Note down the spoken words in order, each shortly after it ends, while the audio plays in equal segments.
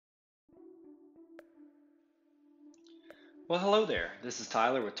Well, hello there. This is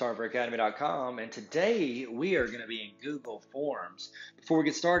Tyler with TarverAcademy.com, and today we are going to be in Google Forms. Before we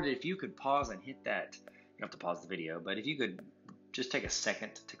get started, if you could pause and hit that, you don't have to pause the video, but if you could just take a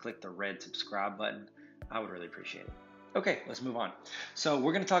second to click the red subscribe button, I would really appreciate it. Okay, let's move on. So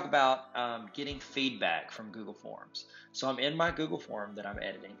we're going to talk about getting feedback from Google Forms. So I'm in my Google Form that I'm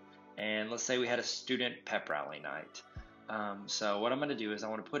editing, and let's say we had a student pep rally night. So what I'm going to do is I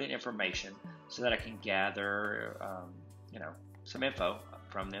want to put in information so that I can gather some info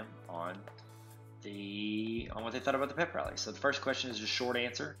from them on what they thought about the pep rally. So the first question is just short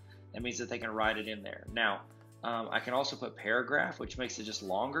answer. That means that they can write it in there. Now, I can also put paragraph, which makes it just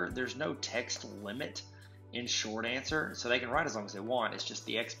longer. There's no text limit in short answer, so they can write as long as they want. It's just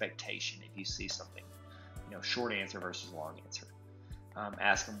the expectation if you see something, short answer versus long answer.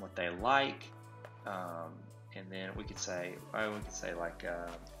 Ask them what they like, and then we could say like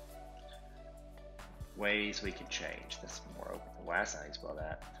ways we could change. That's more open. Well, that's how you spell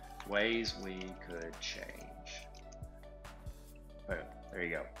that. Ways we could change. Boom. There you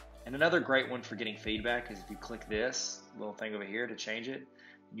go. And another great one for getting feedback is if you click this little thing over here to change it,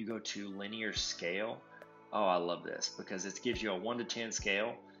 and you go to linear scale. Oh, I love this because it gives you a 1 to 10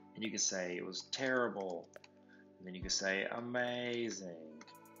 scale, and you can say it was terrible, and then you can say amazing.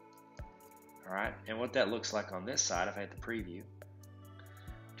 All right, and what that looks like on this side, if I hit the preview.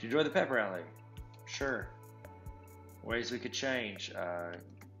 Did you enjoy the pep rally? Sure. Ways we could change.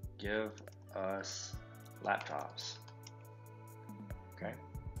 Give us laptops. Okay.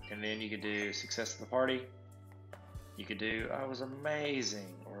 And then you could do success of the party. You could do, oh, it was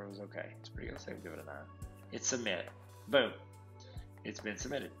amazing, or it was okay. It's pretty good. Let's say we give it a 9. Hit submit. Boom. It's been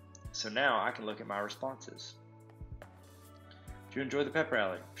submitted. So now I can look at my responses. Did you enjoy the pep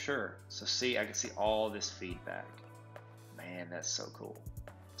rally? Sure. So see, I can see all this feedback. Man, that's so cool.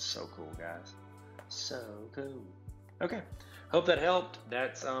 So cool, guys. So cool. Okay, hope that helped.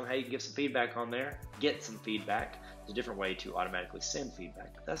 That's how you can give some feedback on there. Get some feedback. There's a different way to automatically send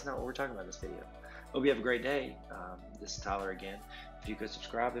feedback, but that's not what we're talking about in this video. Hope you have a great day. This is Tyler again. If you could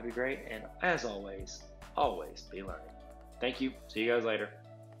subscribe, that'd be great. And as always, always be learning. Thank you. See you guys later.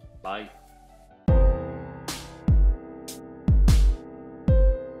 Bye.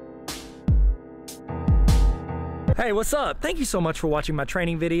 Hey, what's up? Thank you so much for watching my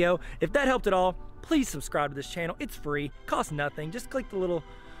training video. If that helped at all, please subscribe to this channel. It's free, costs nothing. Just click the little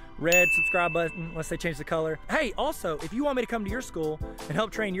red subscribe button unless they change the color. Hey, also, if you want me to come to your school and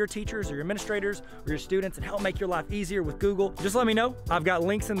help train your teachers or your administrators or your students and help make your life easier with Google, just let me know. I've got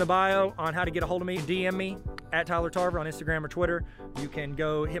links in the bio on how to get a hold of me. DM me at Tyler Tarver on Instagram or Twitter. You can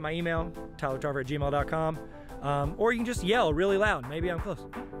go hit my email, tylertarver@gmail.com, or you can just yell really loud. Maybe I'm close.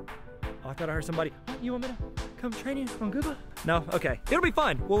 Oh, I thought I heard somebody. You want me to come training on Google? No? Okay. It'll be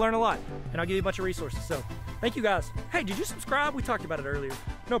fun. We'll learn a lot. And I'll give you a bunch of resources. So, thank you guys. Hey, did you subscribe? We talked about it earlier.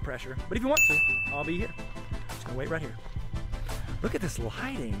 No pressure. But if you want to, I'll be here. Just gonna wait right here. Look at this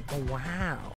lighting. Oh, wow.